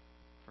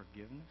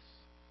forgiveness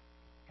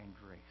and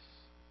grace.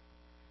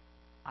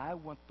 I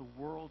want the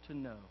world to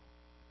know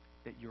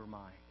that you're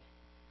mine.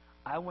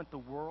 I want the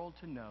world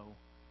to know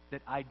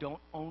that I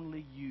don't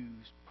only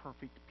use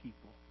perfect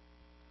people.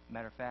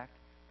 Matter of fact,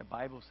 the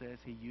Bible says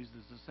He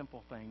uses the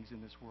simple things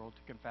in this world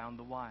to confound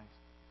the wise.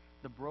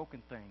 The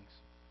broken things.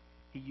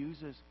 He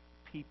uses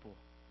people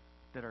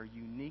that are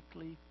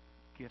uniquely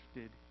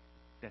gifted,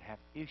 that have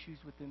issues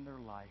within their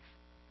life,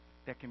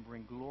 that can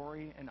bring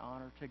glory and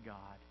honor to God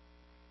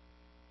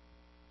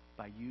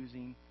by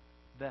using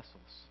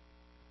vessels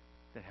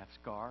that have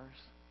scars,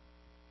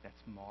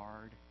 that's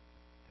marred,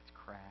 that's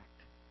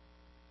cracked,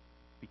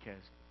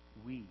 because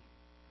we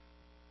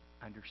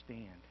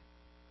understand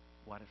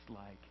what it's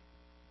like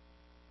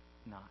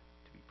not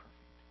to be perfect.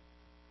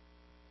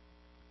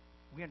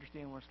 We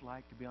understand what it's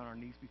like to be on our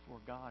knees before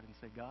God and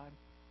say, God,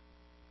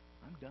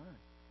 I'm done.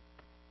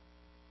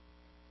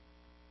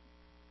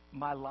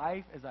 My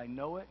life as I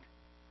know it,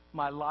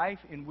 my life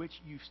in which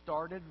you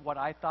started what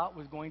I thought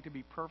was going to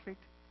be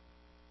perfect,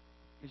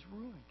 is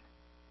ruined.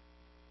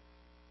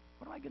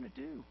 What am I going to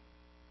do?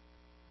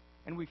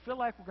 And we feel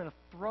like we're going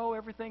to throw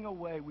everything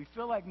away. We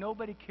feel like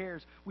nobody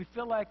cares. We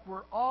feel like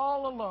we're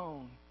all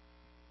alone.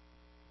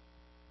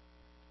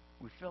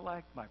 We feel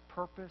like my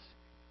purpose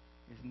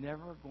is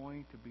never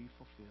going to be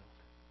fulfilled.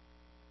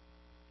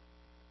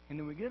 And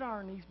then we get on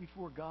our knees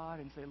before God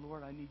and say,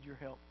 Lord, I need your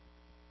help.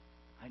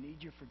 I need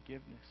your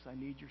forgiveness. I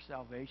need your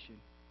salvation.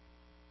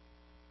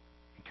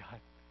 And God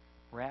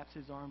wraps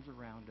His arms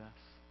around us,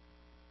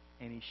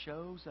 and He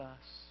shows us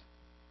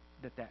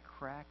that that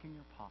crack in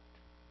your pot,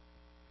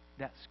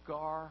 that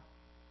scar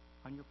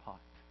on your pot,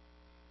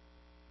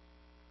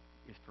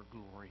 is for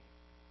glory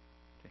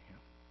to Him.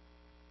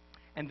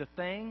 And the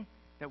thing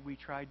that we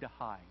tried to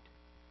hide,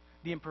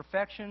 the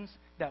imperfections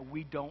that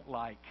we don't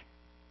like,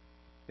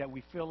 that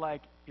we feel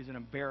like is an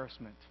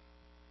embarrassment,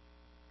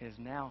 is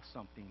now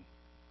something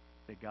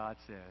that God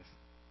says,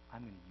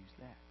 I'm going to use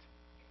that.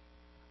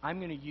 I'm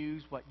going to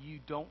use what you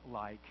don't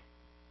like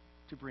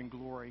to bring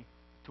glory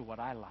to what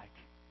I like.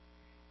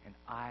 And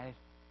I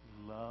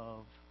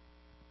love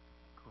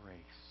grace.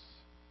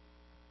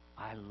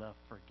 I love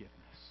forgiveness.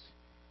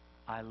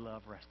 I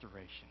love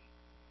restoration.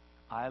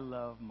 I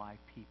love my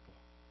people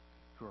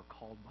who are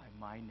called by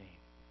my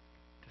name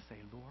to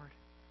say, Lord,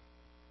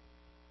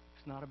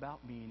 it's not about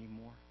me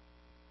anymore.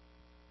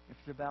 If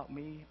it's about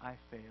me, I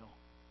fail.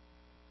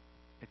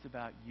 It's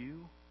about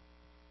you,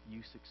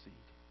 you succeed.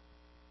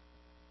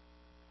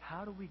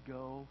 How do we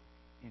go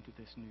into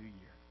this new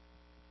year?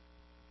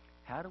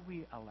 How do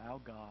we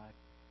allow God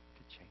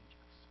to change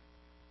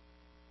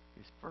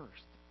us? Is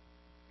first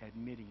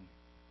admitting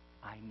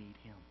I need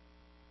Him.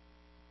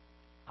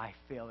 I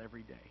fail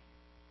every day.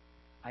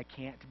 I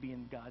can't be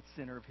in God's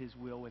center of His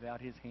will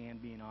without His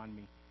hand being on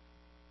me.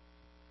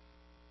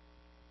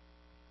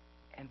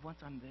 And once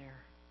I'm there,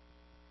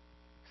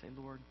 say,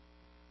 Lord,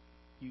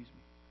 use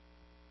me.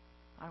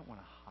 I don't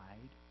want to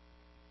hide.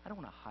 I don't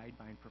want to hide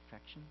my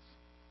imperfections.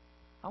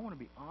 I want to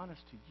be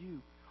honest to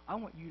you. I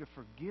want you to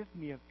forgive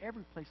me of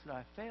every place that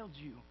I failed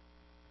you.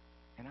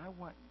 And I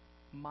want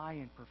my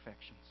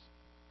imperfections,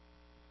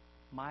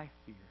 my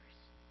fears,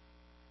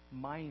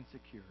 my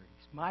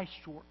insecurities, my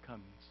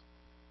shortcomings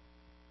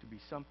to be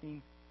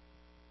something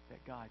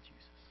that God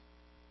uses.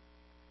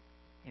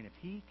 And if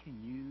He can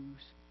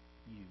use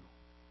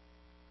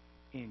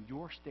you in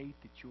your state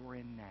that you're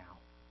in now,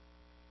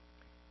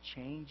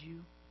 change you,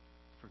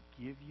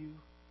 forgive you,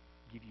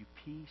 give you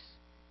peace,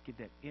 give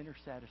that inner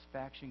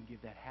satisfaction,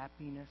 give that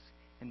happiness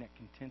and that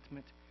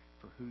contentment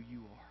for who you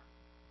are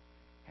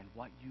and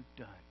what you've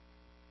done.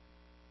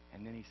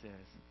 And then he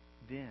says,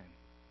 then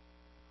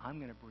I'm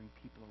going to bring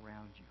people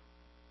around you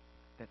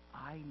that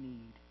I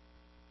need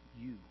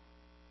you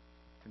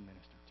to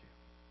minister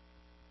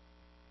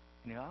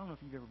to. And I don't know if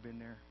you've ever been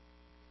there,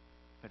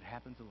 but it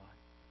happens a lot.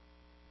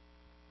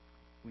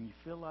 When you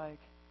feel like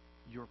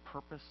your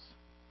purpose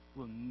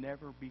will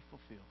never be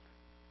fulfilled,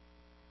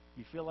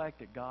 you feel like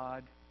that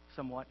God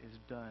somewhat is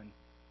done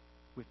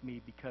with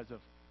me because of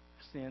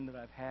sin that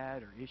I've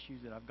had or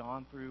issues that I've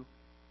gone through,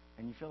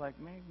 and you feel like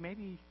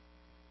maybe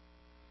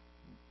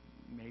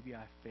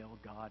I failed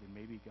God and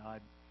maybe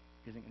God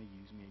isn't going to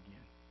use me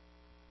again.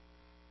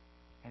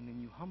 And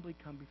then you humbly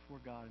come before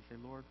God and say,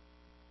 Lord,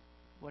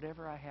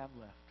 whatever I have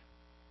left,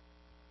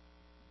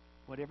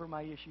 whatever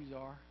my issues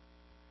are,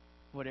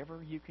 whatever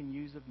you can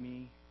use of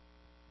me,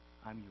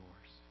 I'm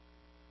yours.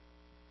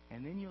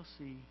 And then you'll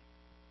see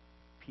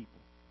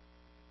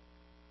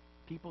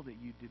people that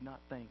you did not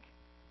think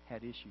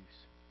had issues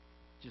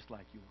just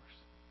like yours.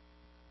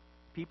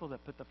 People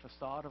that put the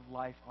facade of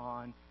life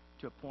on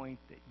to a point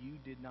that you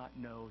did not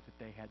know that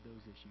they had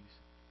those issues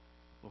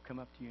will come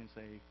up to you and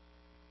say,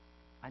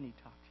 I need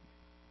to talk to you.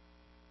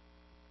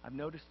 I've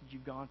noticed that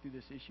you've gone through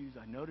these issues.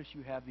 I notice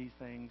you have these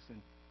things,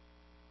 and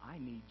I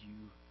need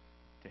you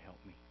to help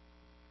me.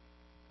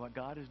 What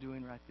God is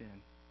doing right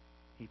then,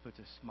 he puts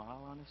a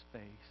smile on his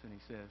face and he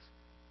says,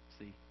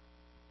 see,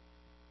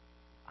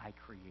 I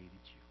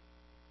created you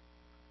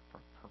for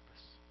a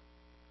purpose,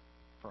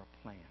 for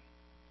a plan.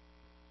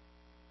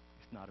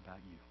 It's not about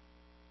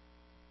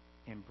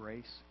you.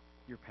 Embrace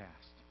your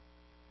past.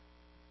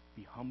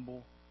 Be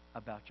humble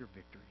about your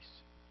victories,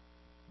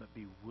 but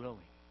be willing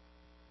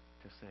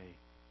to say,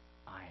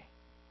 I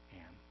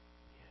am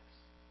his.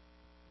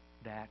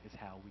 That is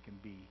how we can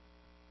be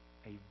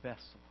a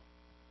vessel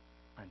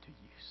unto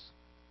use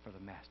for the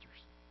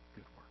Master's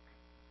good work.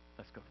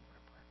 Let's go to the Lord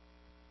in prayer.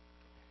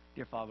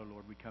 Dear Father,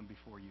 Lord, we come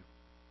before you.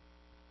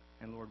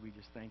 And Lord, we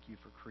just thank you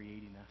for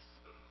creating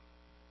us.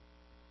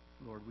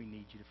 Lord, we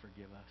need you to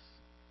forgive us.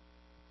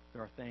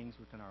 There are things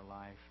within our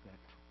life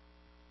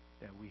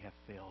that we have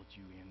failed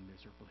you in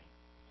miserably.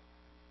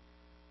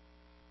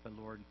 But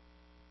Lord,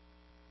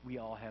 we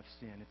all have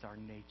sin. It's our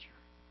nature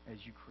as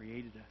you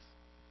created us.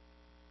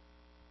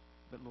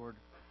 But Lord,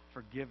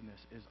 forgiveness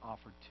is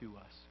offered to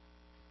us.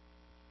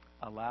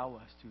 Allow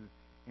us to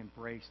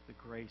embrace the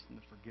grace and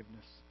the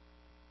forgiveness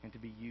and to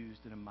be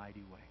used in a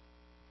mighty way.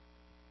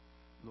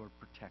 Lord,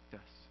 protect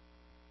us.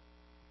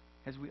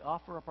 As we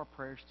offer up our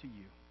prayers to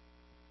you,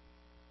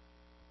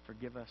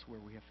 forgive us where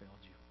we have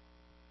failed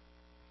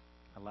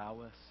you.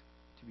 Allow us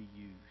to be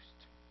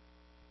used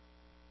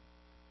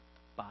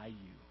by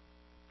you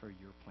for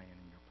your plan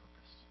and your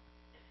purpose.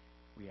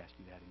 We ask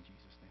you that in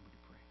Jesus' name we do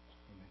pray.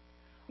 Amen.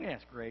 I'm going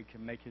to ask Greg to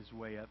make his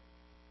way up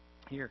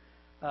here.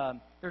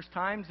 There's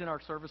times in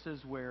our services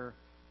where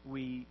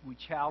we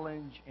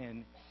challenge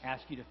and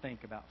ask you to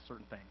think about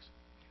certain things.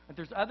 But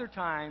there's other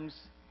times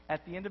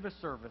at the end of a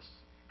service,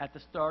 at the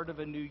start of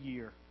a new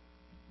year,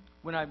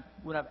 when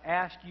I've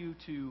asked you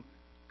to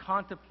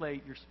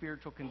contemplate your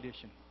spiritual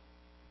condition,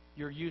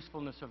 your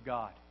usefulness of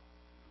God,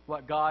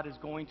 what God is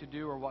going to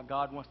do or what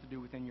God wants to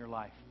do within your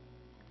life.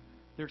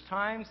 There's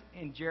times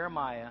in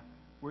Jeremiah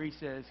where he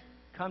says,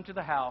 come to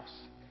the house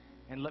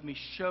and let me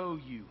show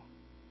you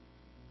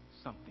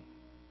something.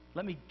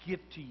 Let me give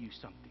to you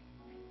something.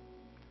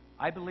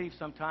 I believe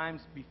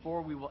sometimes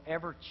before we will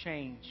ever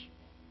change,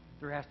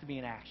 there has to be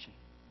an action.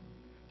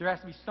 There has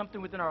to be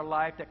something within our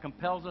life that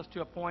compels us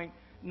to a point,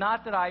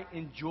 not that I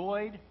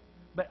enjoyed,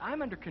 but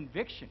I'm under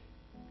conviction.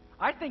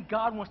 I think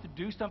God wants to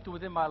do something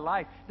within my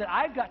life, that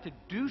I've got to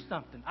do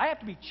something. I have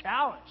to be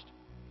challenged.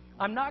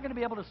 I'm not going to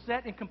be able to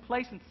sit in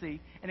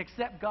complacency and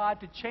accept God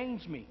to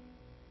change me.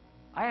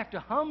 I have to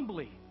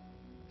humbly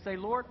say,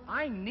 Lord,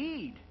 I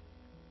need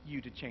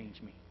you to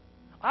change me.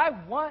 I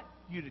want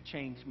you to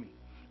change me.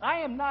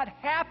 I am not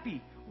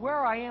happy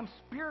where I am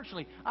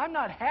spiritually. I'm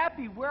not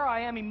happy where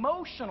I am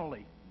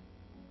emotionally.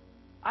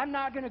 I'm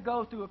not going to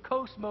go through a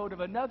coast mode of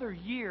another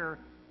year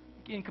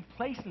in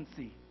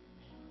complacency.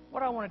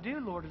 What I want to do,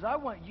 Lord, is I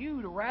want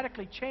you to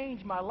radically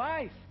change my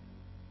life.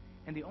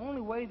 And the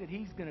only way that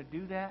he's going to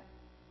do that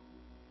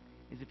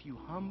is if you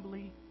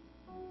humbly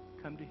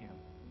come to him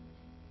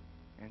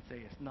and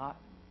say, it's not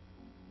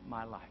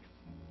my life.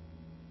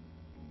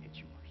 It's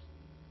yours.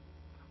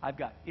 I've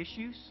got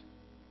issues.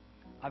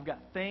 I've got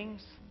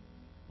things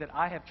that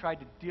I have tried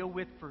to deal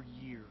with for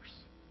years.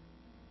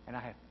 And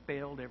I have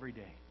failed every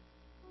day.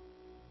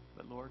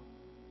 But Lord,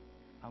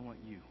 I want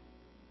you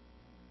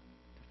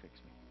to fix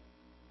me,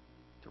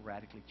 to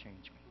radically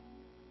change me,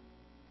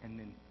 and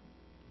then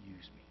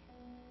use me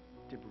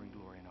to bring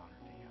glory and honor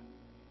to him.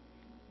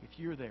 If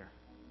you're there,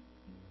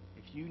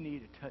 if you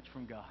need a touch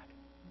from God,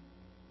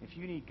 if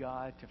you need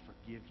God to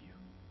forgive you,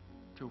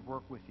 to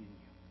work within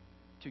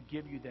you, to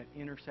give you that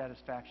inner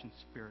satisfaction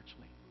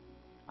spiritually,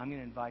 I'm going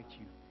to invite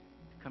you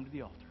to come to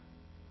the altar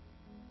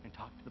and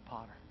talk to the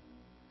potter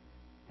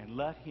and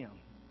let him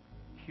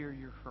hear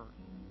your hurt,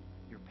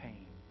 your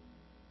pain.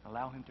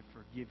 Allow Him to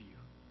forgive you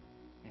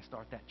and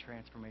start that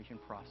transformation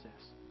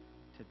process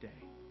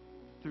today,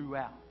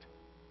 throughout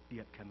the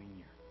upcoming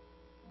year.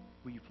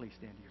 Will you please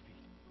stand to your feet?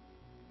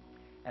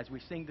 As we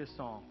sing this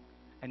song,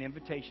 an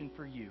invitation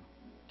for you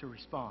to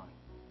respond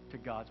to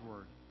God's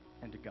word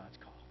and to God's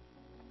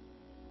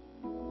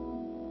call.